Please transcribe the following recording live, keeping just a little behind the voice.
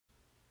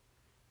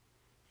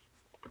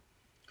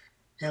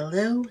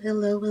Hello,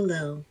 hello,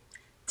 hello.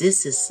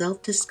 This is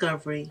Self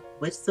Discovery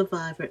with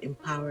Survivor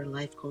Empower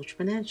Life Coach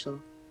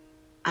Financial.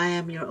 I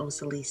am your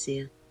host,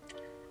 Alicia.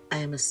 I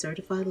am a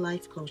certified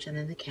life coach and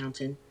an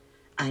accountant.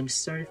 I am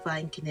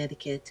certified in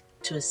Connecticut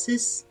to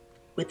assist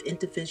with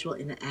individual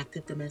in an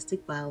active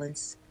domestic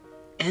violence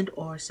and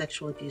or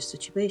sexual abuse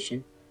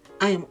situation.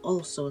 I am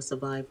also a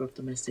survivor of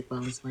domestic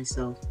violence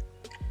myself.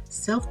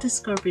 Self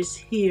Discovery is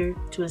here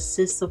to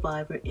assist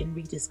survivors in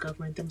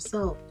rediscovering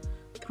themselves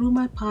through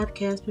my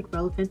podcast with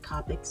relevant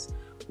topics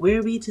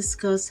where we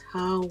discuss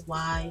how,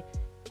 why,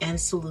 and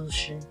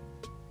solution.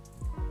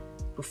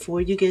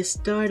 Before you get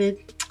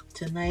started,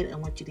 tonight I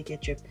want you to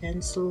get your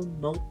pencil,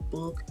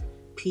 notebook,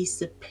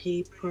 piece of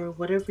paper,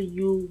 whatever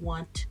you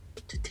want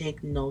to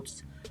take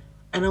notes.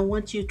 And I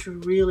want you to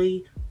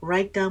really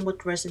write down what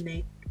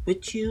resonates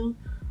with you.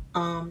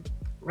 Um,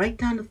 Write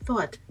down the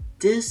thought.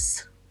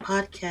 This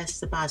podcast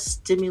is about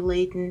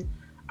stimulating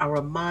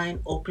our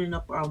mind, opening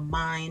up our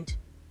mind,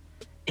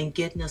 and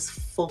getting us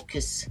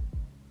focused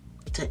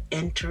to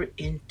enter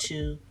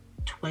into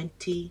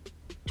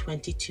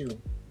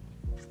 2022.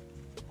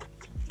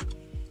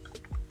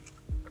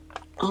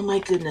 Oh my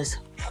goodness.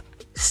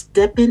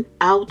 Stepping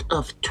out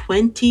of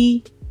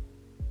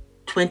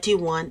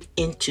 2021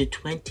 into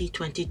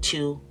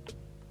 2022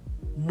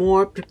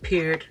 more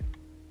prepared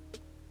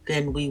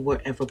than we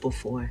were ever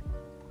before.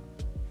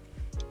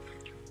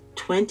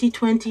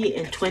 2020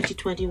 and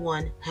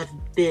 2021 have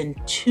been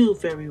two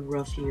very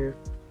rough years.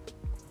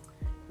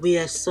 We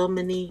have so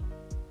many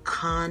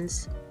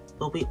cons,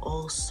 but we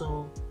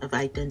also have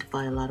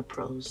identified a lot of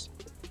pros.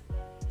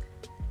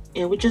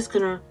 And we're just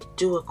going to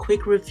do a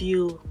quick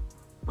review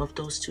of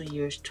those 2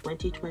 years,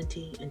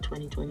 2020 and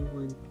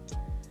 2021.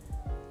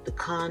 The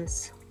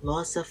cons: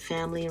 loss of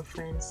family and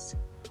friends,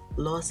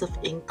 loss of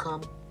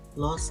income,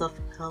 loss of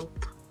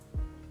health,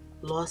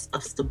 loss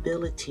of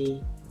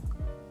stability,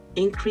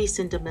 increase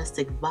in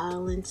domestic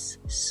violence,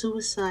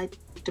 suicide,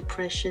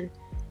 depression,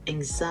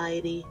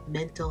 anxiety,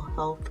 mental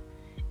health,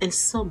 and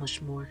so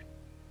much more.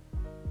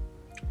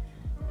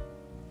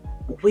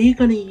 We're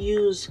going to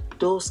use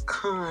those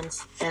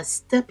cons as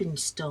stepping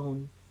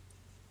stone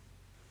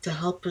to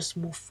help us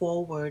move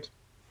forward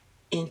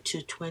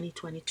into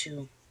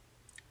 2022.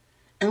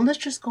 And let's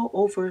just go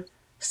over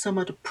some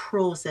of the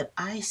pros that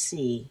I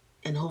see,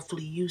 and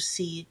hopefully you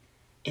see,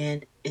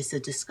 and it's a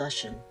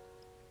discussion.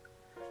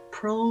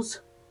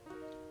 Pros: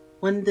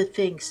 one of the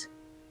things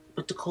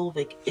with the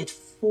COVID, it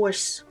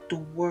forced the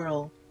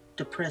world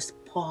to press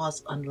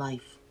pause on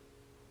life.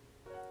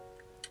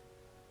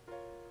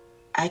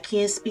 I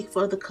can't speak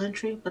for other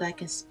country, but I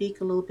can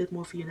speak a little bit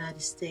more for the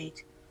United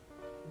States.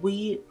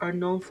 We are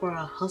known for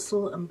our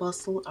hustle and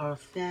bustle, our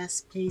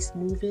fast-paced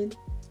moving.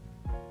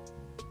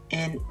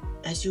 And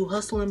as you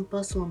hustle and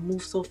bustle and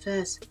move so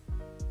fast,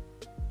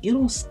 you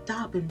don't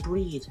stop and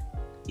breathe.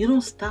 You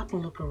don't stop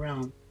and look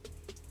around.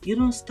 You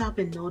don't stop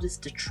and notice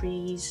the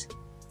trees,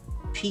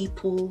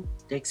 people,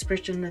 the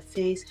expression on their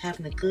face,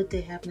 having a good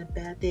day, having a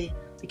bad day,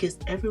 because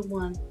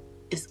everyone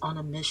is on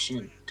a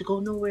mission to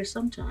go nowhere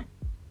sometime.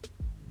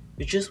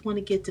 You just want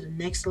to get to the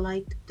next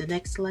light, the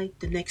next light,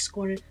 the next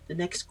corner, the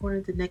next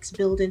corner, the next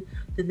building,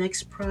 the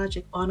next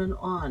project, on and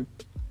on.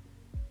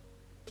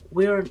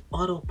 We're on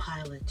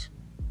autopilot.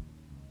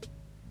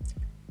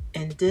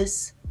 And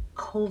this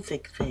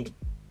COVID thing,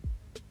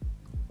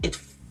 it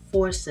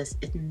forced us,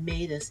 it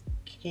made us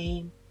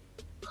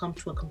come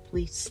to a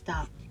complete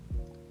stop.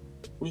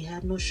 We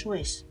had no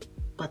choice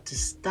but to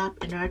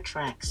stop in our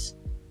tracks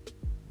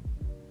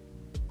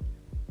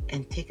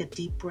and take a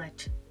deep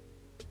breath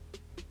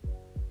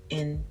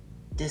in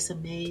this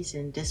amaze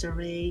and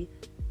disarray,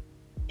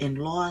 in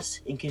loss,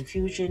 in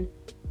confusion,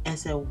 and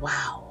say,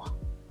 wow,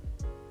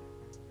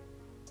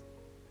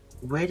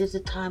 where did the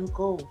time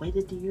go? Where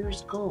did the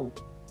years go?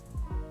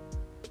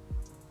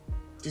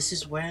 This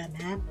is where I'm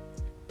at.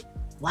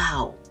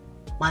 Wow,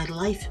 my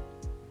life,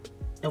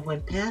 it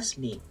went past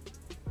me.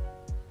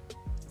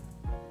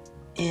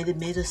 And it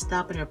made us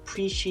stop and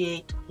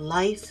appreciate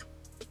life,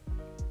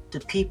 the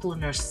people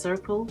in our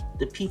circle,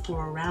 the people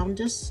around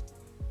us.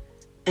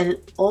 And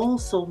it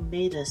also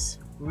made us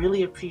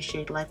really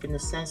appreciate life in the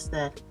sense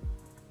that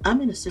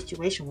I'm in a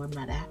situation where I'm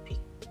not happy.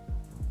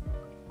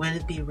 Whether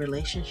it be a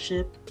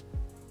relationship,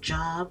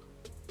 job,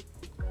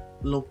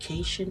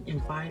 location,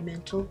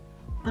 environmental,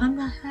 but I'm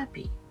not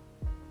happy.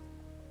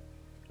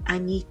 I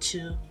need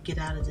to get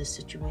out of this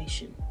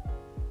situation.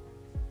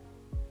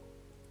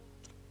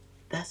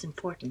 That's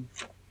important.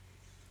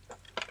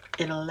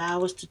 It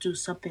allows us to do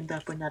something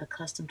that we're not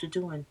accustomed to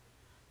doing.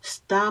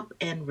 Stop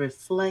and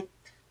reflect.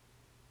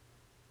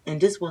 And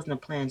this wasn't a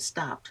planned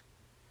stop.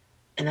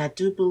 And I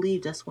do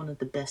believe that's one of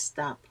the best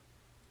stops.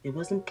 It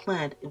wasn't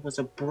planned. It was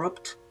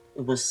abrupt.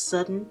 It was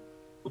sudden.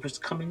 It was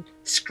coming,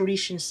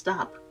 screeching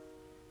stop.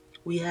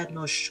 We had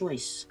no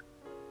choice.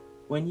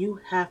 When you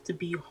have to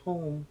be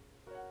home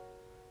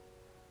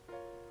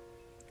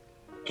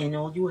and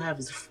all you have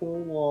is four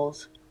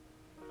walls,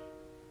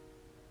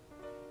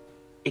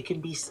 it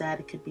can be sad.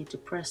 It can be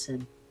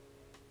depressing.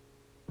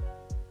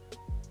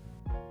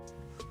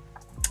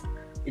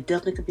 It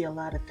definitely could be a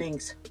lot of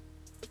things.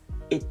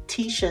 It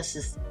teaches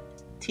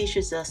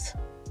us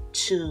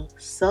to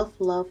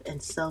self-love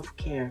and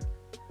self-care,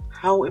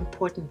 how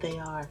important they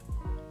are.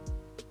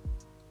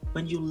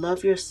 When you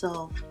love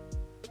yourself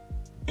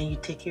and you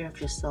take care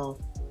of yourself,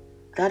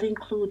 that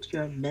includes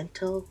your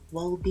mental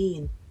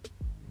well-being.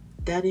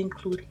 That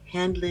includes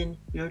handling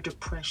your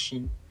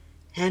depression,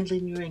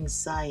 handling your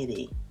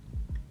anxiety,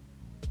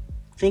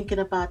 thinking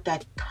about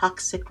that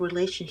toxic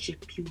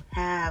relationship you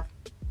have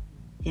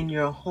in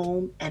your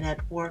home and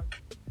at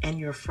work and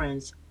your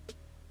friends.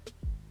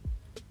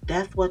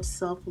 That's what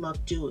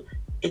self-love do.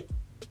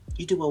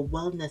 You do a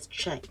wellness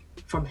check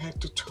from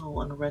head to toe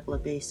on a regular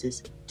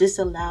basis. This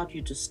allowed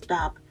you to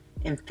stop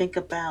and think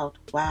about,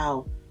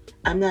 wow,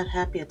 I'm not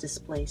happy at this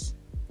place.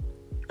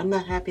 I'm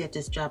not happy at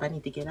this job. I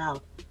need to get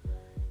out.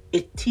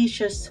 It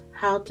teaches us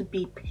how to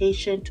be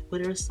patient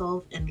with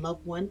ourselves and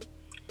loved ones.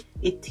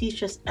 It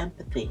teaches us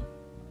empathy.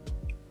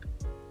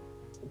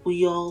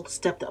 We all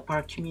stepped up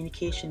our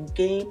communication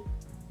game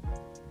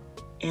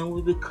and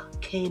we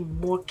became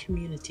more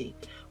community.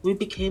 We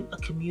became a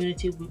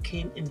community. We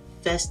became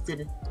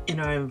invested in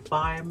our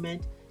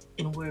environment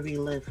and where we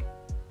live.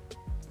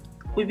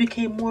 We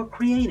became more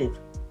creative.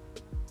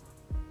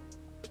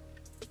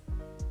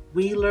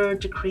 We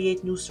learned to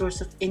create new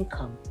sources of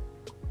income.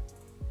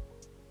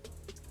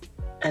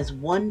 As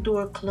one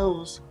door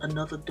closed,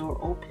 another door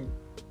opened.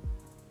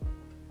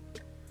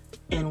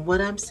 And what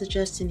I'm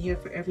suggesting here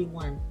for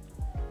everyone,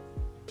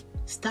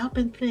 stop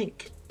and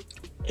think.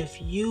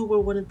 If you were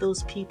one of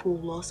those people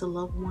who lost a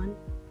loved one,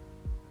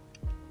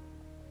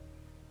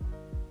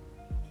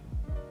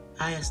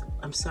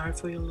 I'm sorry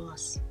for your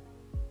loss.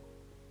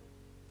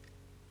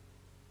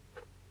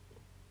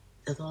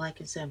 That's all I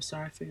can say. I'm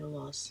sorry for your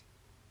loss.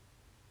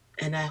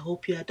 And I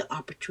hope you had the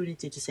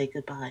opportunity to say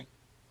goodbye.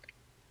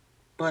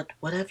 But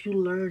what have you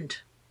learned?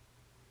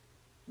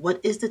 What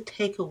is the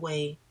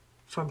takeaway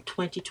from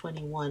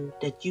 2021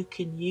 that you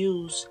can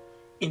use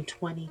in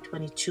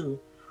 2022?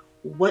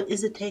 What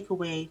is the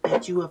takeaway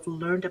that you have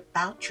learned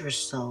about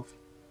yourself,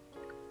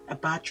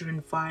 about your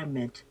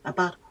environment,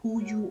 about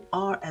who you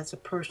are as a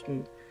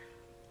person?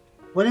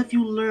 What have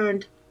you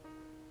learned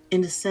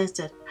in the sense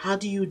that how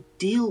do you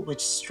deal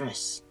with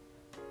stress?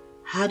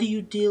 How do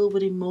you deal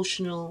with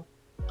emotional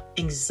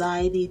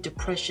anxiety,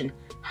 depression?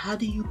 How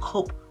do you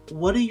cope?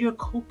 What are your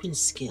coping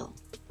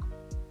skills?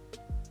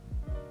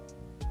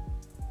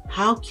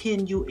 How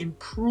can you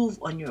improve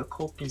on your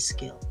coping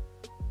skill?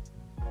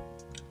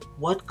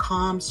 What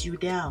calms you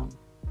down?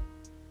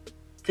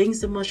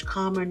 Things are much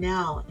calmer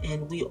now,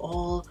 and we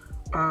all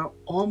are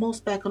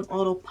almost back on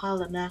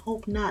autopilot, and I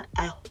hope not.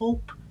 I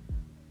hope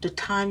the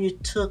time you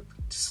took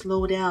to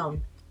slow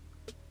down,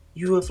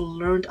 you have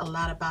learned a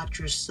lot about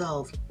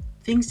yourself.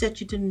 Things that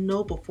you didn't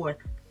know before,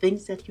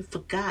 things that you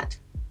forgot.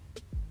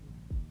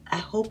 I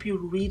hope you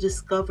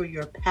rediscover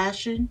your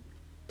passion,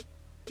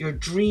 your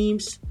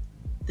dreams,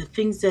 the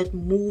things that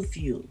move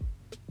you.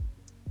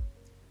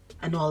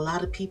 I know a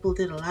lot of people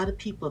did. A lot of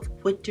people have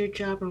quit their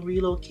job and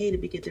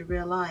relocated because they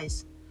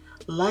realize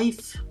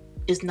life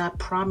is not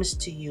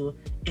promised to you,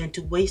 and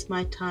to waste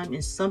my time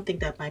in something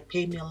that might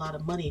pay me a lot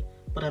of money,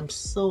 but I'm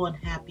so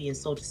unhappy and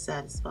so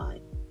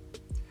dissatisfied.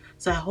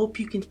 So I hope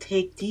you can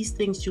take these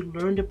things you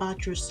learned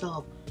about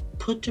yourself,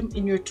 put them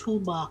in your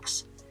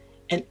toolbox,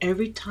 and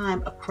every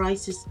time a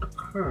crisis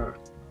occurs,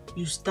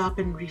 you stop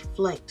and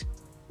reflect,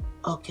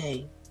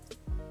 okay,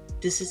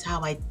 this is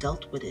how I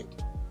dealt with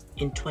it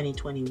in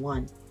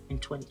 2021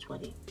 and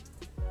 2020.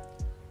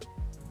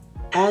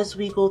 As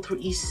we go through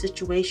each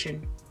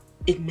situation,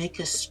 it makes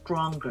us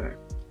stronger.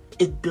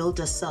 It builds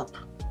us up.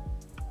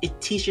 It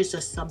teaches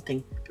us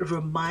something. It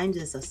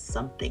reminds us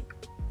something.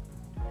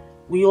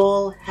 We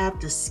all have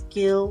the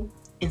skill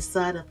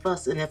inside of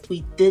us, and if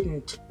we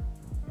didn't,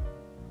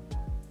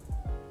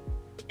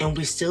 and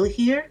we're still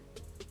here,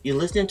 you're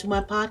listening to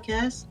my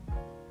podcast,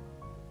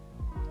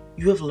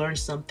 you have learned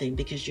something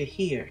because you're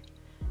here.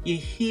 You're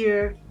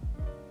here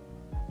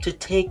to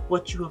take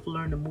what you have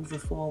learned and move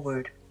it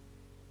forward.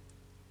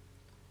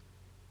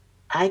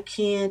 I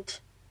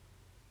can't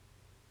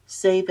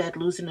say that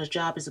losing a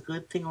job is a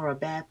good thing or a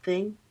bad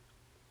thing,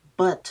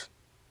 but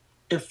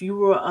if you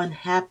were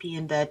unhappy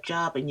in that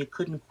job and you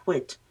couldn't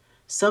quit,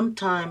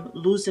 sometimes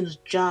losing a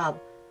job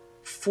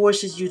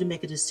forces you to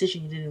make a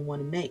decision you didn't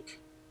want to make.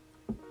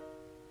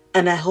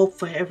 And I hope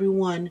for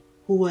everyone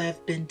who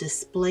have been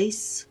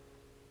displaced,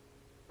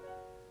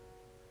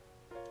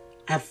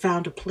 have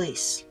found a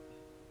place.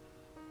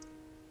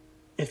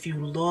 If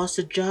you lost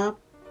a job,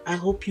 I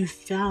hope you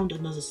found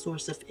another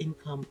source of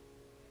income.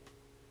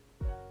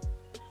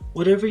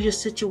 Whatever your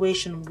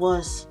situation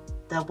was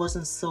that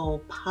wasn't so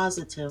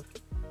positive,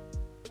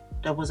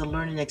 that was a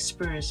learning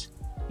experience,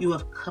 you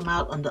have come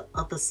out on the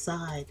other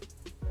side.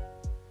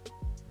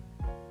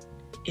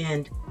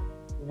 And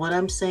what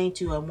I'm saying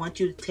to you, I want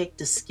you to take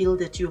the skill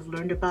that you have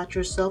learned about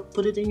yourself,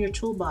 put it in your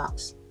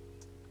toolbox.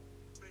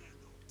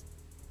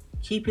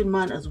 Keep in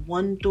mind, as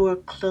one door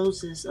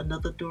closes,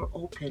 another door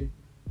opens.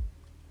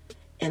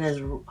 And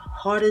as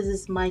hard as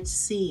this might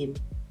seem,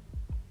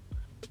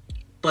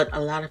 but a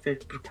lot of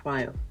it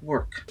requires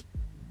work.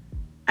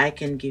 I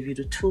can give you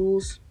the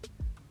tools.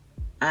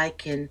 I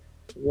can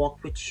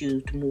walk with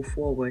you to move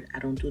forward. I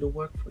don't do the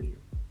work for you.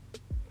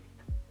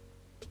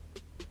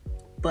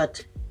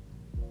 But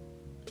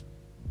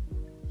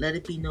let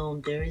it be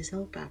known there is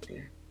help out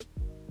there.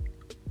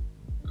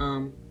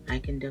 I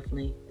can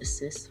definitely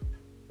assist.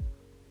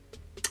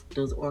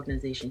 Those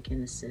organizations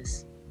can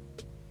assist.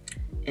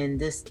 And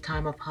this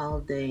time of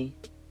holiday,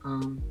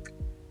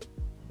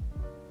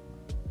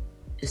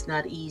 it's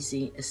not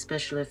easy,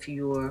 especially if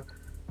you're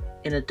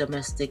in a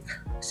domestic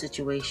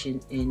situation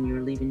and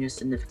you're leaving your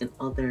significant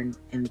other,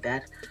 and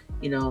that,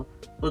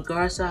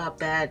 regardless of how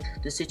bad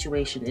the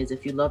situation is,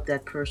 if you love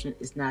that person,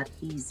 it's not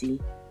easy.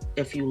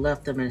 If you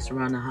left them and it's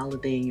around the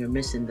holiday and you're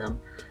missing them,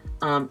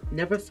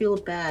 never feel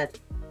bad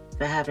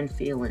for having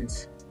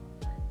feelings.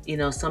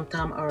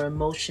 Sometimes our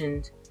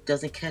emotions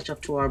doesn't catch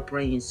up to our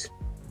brains.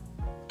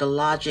 The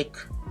logic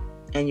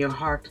and your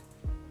heart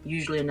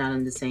usually are not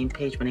on the same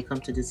page when it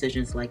comes to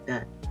decisions like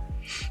that.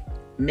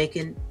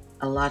 Making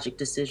a logic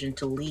decision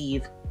to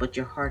leave, but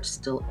your heart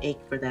still ache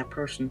for that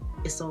person,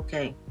 it's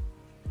okay.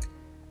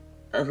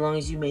 As long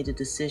as you made the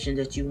decision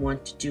that you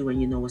want to do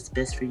and you know what's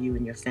best for you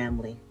and your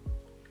family.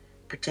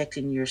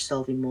 Protecting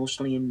yourself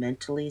emotionally and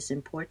mentally is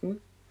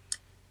important.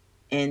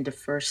 And the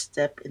first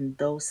step in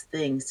those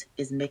things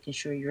is making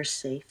sure you're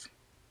safe,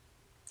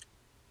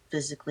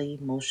 physically,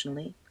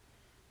 emotionally.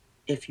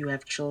 If you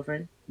have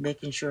children,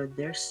 making sure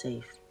they're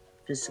safe,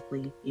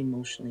 physically,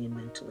 emotionally, and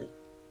mentally.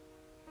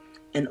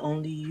 And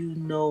only you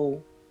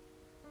know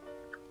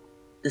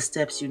the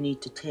steps you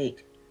need to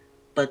take.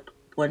 But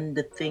one of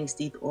the things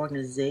the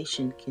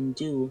organization can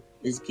do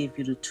is give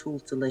you the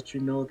tools to let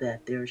you know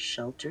that there are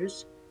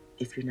shelters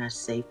if you're not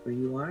safe where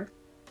you are.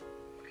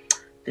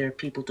 There are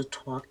people to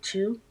talk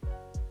to,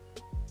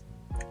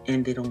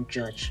 and they don't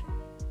judge.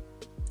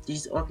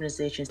 These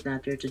organizations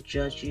not there to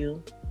judge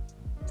you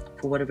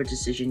for whatever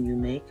decision you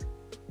make,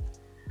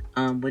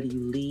 whether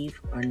you leave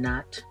or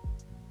not,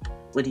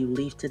 whether you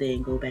leave today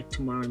and go back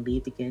tomorrow and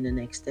leave again the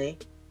next day.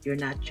 You're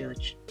not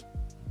judged.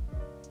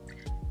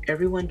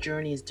 Everyone's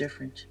journey is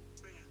different.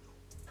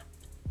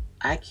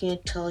 I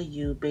can't tell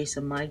you based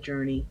on my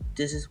journey,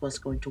 this is what's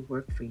going to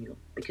work for you,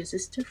 because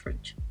it's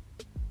different.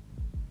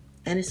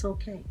 And it's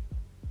okay.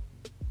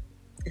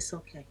 It's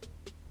okay.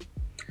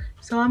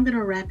 So I'm going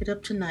to wrap it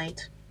up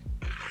tonight.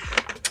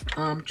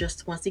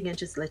 Just once again,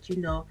 just let you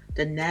know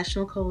the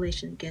National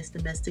Coalition Against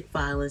Domestic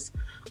Violence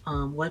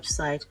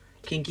website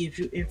can give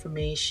you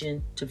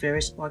information to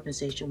various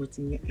organizations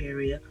within your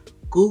area.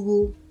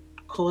 Google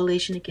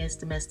Coalition Against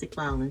Domestic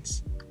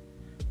Violence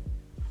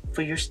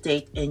for your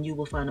state, and you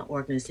will find an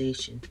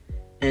organization.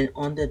 And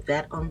under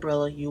that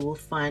umbrella, you will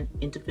find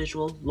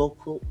individual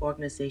local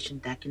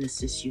organizations that can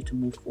assist you to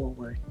move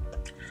forward.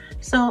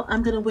 So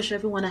I'm going to wish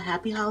everyone a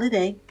happy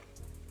holiday.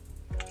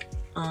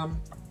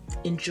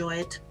 Enjoy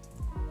it.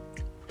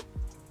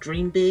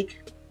 Dream big.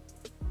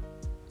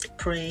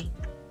 Pray.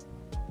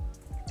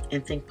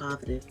 And think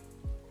positive.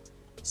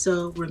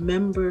 So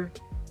remember,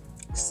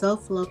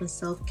 self-love and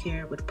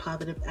self-care with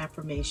positive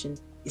affirmation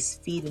is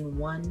feeding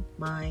one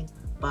mind,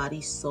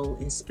 body, soul,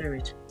 and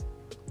spirit.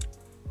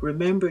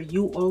 Remember,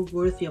 you are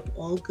worthy of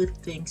all good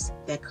things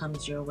that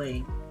comes your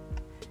way.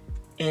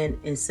 And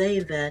in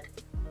saying that,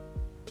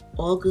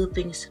 all good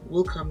things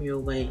will come your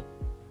way,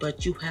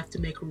 but you have to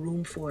make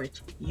room for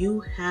it. You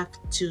have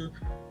to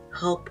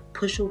help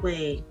push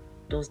away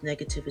those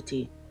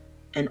negativity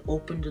and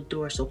open the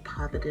door so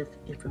positive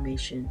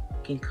information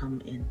can come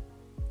in.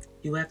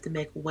 You have to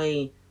make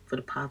way for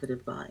the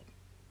positive vibe.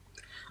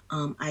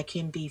 I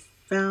can be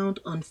found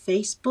on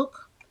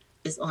Facebook.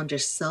 Is under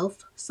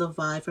Self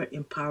Survivor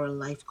Empower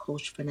Life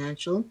Coach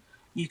Financial.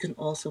 You can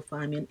also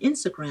find me on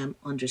Instagram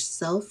under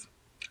self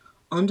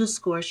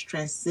underscore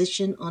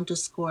transition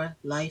underscore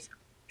life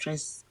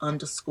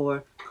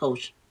underscore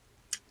coach,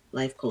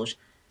 life coach,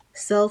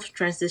 self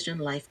transition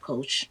life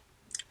coach.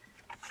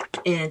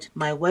 And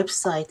my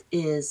website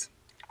is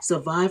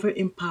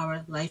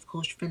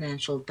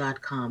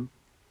survivorempowerlifecoachfinancial.com.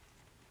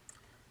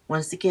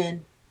 Once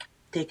again,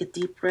 take a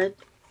deep breath.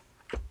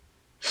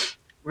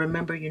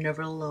 Remember, you're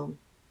never alone.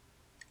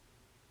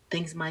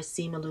 Things might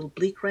seem a little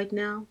bleak right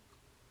now,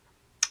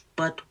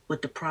 but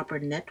with the proper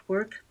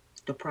network,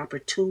 the proper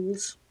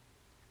tools,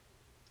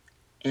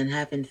 and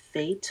having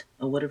faith,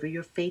 or whatever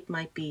your faith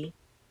might be,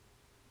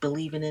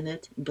 believing in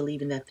it, and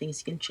believing that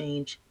things can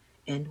change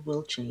and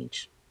will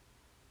change.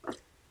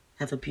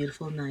 Have a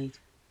beautiful night.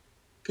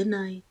 Good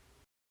night.